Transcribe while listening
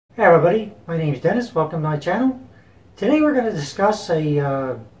Hey everybody, my name is Dennis. Welcome to my channel. Today we're going to discuss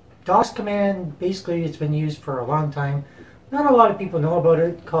a DOS command. Basically, it's been used for a long time. Not a lot of people know about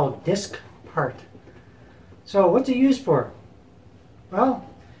it, called Diskpart. So what's it used for? Well,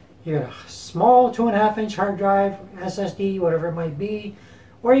 you got a small 2.5-inch hard drive, SSD, whatever it might be,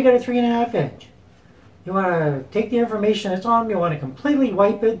 or you got a 3.5-inch. You want to take the information that's on them, you want to completely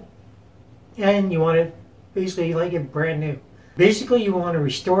wipe it, and you want it basically like it brand new. Basically, you want to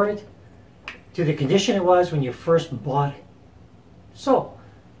restore it to the condition it was when you first bought it. So,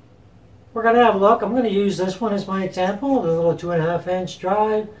 we're going to have a look. I'm going to use this one as my example, the little 2.5-inch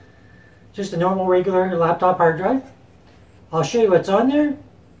drive, just a normal regular laptop hard drive. I'll show you what's on there,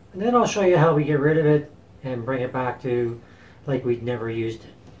 and then I'll show you how we get rid of it and bring it back to like we'd never used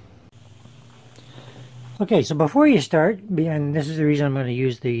it. Okay, so before you start, and this is the reason I'm going to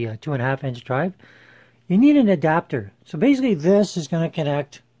use the 2.5-inch drive, you need an adapter. So basically this is going to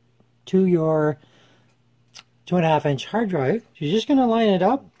connect to your 2.5-inch hard drive. So you're just going to line it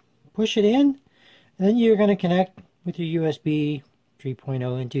up, push it in, and then you're going to connect with your USB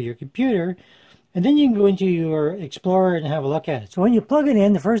 3.0 into your computer, and then you can go into your Explorer and have a look at it. So when you plug it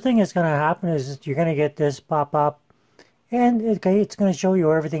in, the first thing that's going to happen is you're going to get this pop up, and it's going to show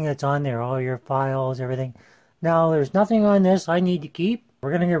you everything that's on there, all your files, everything. Now there's nothing on this I need to keep. We're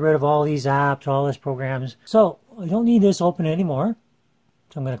going to get rid of all these apps, all these programs. So I don't need this open anymore.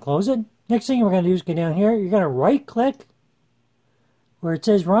 So I'm going to close it. Next thing we're going to do is go down here. You're going to right click where it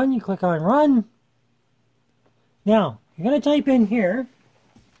says run. You click on run. Now you're going to type in here.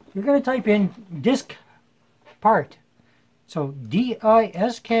 You're going to type in Diskpart. So Diskpart.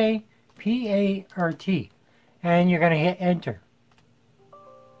 And you're going to hit enter.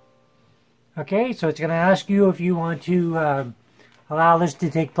 Okay, so it's going to ask you if you want to allow this to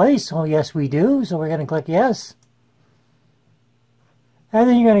take place. Oh, yes, we do. So we're going to click yes. And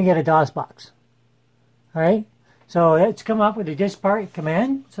then you're going to get a DOS box. All right. So it's come up with the Diskpart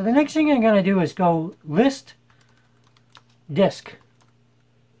command. So the next thing I'm going to do is go list disk.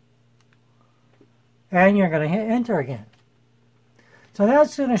 And you're going to hit enter again. So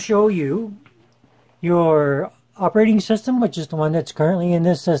that's going to show you your operating system, which is the one that's currently in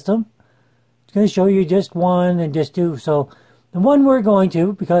this system. It's going to show you disk 1 and disk 2. So the one we're going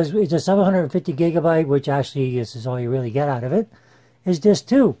to, because it's a 750 gigabyte, which actually this is all you really get out of it, is disk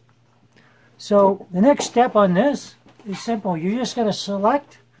 2. So the next step on this is simple. You're just going to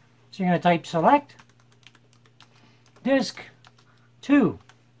select, so you're going to type select disk 2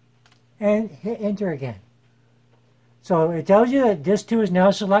 and hit enter again. So it tells you that disk 2 is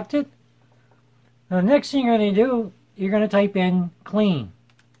now selected. Now the next thing you're going to do, you're going to type in clean.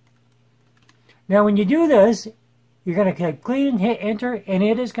 Now when you do this, you're going to type clean, hit enter, and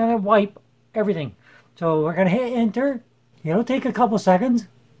it is going to wipe everything. So we're going to hit enter. It'll take a couple seconds,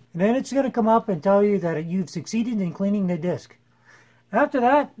 and then it's going to come up and tell you that you've succeeded in cleaning the disk. After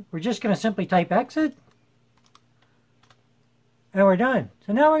that, we're just going to simply type exit, and we're done.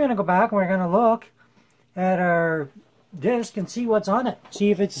 So now we're going to go back and we're going to look at our disk and see what's on it.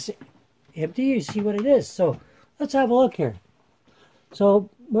 See if it's empty or see what it is. So let's have a look here. So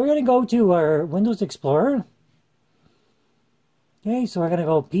we're going to go to our Windows Explorer. Okay, so we're going to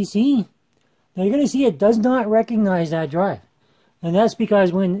go PC. Now you're going to see it does not recognize that drive. And that's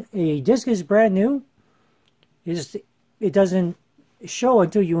because when a disk is brand new, it doesn't show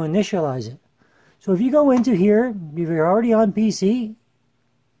until you initialize it. So if you go into here, if you're already on PC,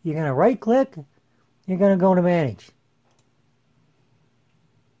 you're going to right click, you're going to go to manage.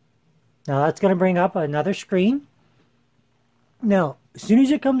 Now that's going to bring up another screen. Now, as soon as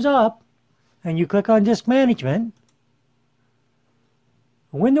it comes up and you click on disk management,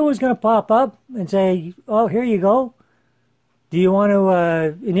 a window is going to pop up and say, oh, here you go. Do you want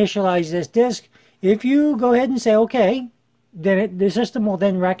to initialize this disk? If you go ahead and say okay, then the system will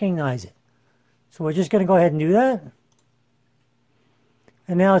then recognize it. So we're just going to go ahead and do that.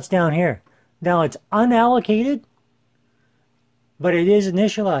 And now it's down here. Now it's unallocated, but it is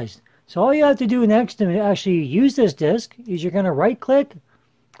initialized. So all you have to do next to actually use this disk is you're going to right click,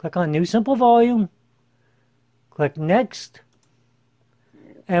 click on New Simple Volume, click Next,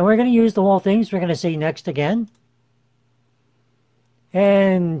 and we're going to use the whole thing, so we're going to say Next again.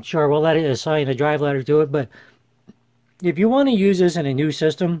 And sure, we'll let it assign a drive letter to it, but if you want to use this in a new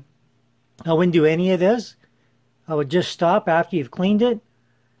system, I wouldn't do any of this. I would just stop after you've cleaned it,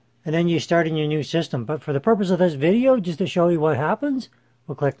 and then you start in your new system. But for the purpose of this video, just to show you what happens,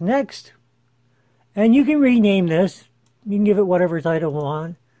 we'll click Next, and you can rename this. You can give it whatever title you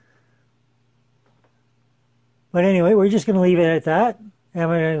want. But anyway, we're just going to leave it at that, and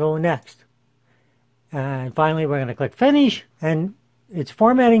we're going to go Next. And finally, we're going to click Finish, and it's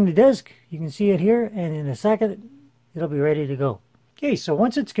formatting the disk. You can see it here, and in a second it'll be ready to go. Okay, so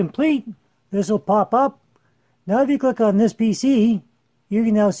once it's complete, this will pop up. Now if you click on this PC, you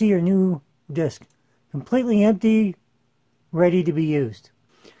can now see your new disk. Completely empty, ready to be used.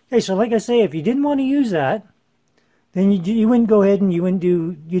 Okay, so like I say, if you didn't want to use that, then you wouldn't go ahead and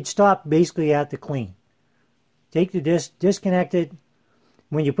you'd stop basically at the clean. Take the disk, disconnect it.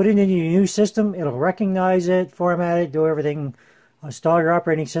 When you put it into your new system, it'll recognize it, format it, do everything, install your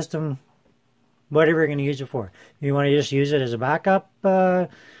operating system, whatever you're going to use it for. If you want to just use it as a backup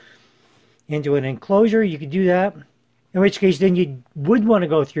into an enclosure, you could do that. In which case, then you would want to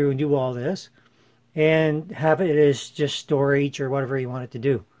go through and do all this and have it as just storage or whatever you want it to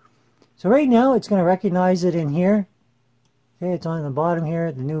do. So right now, it's going to recognize it in here. Okay, it's on the bottom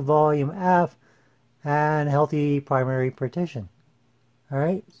here, the new volume F and healthy primary partition. All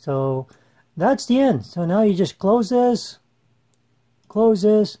right, so that's the end. So now you just close this,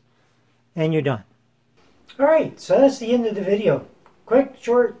 and you're done. All right, so that's the end of the video. Quick,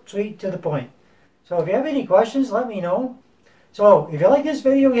 short, sweet, to the point. So if you have any questions, let me know. So if you like this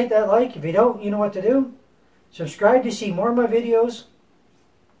video, hit that like. If you don't, you know what to do. Subscribe to see more of my videos.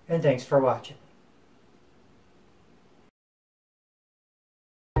 And thanks for watching.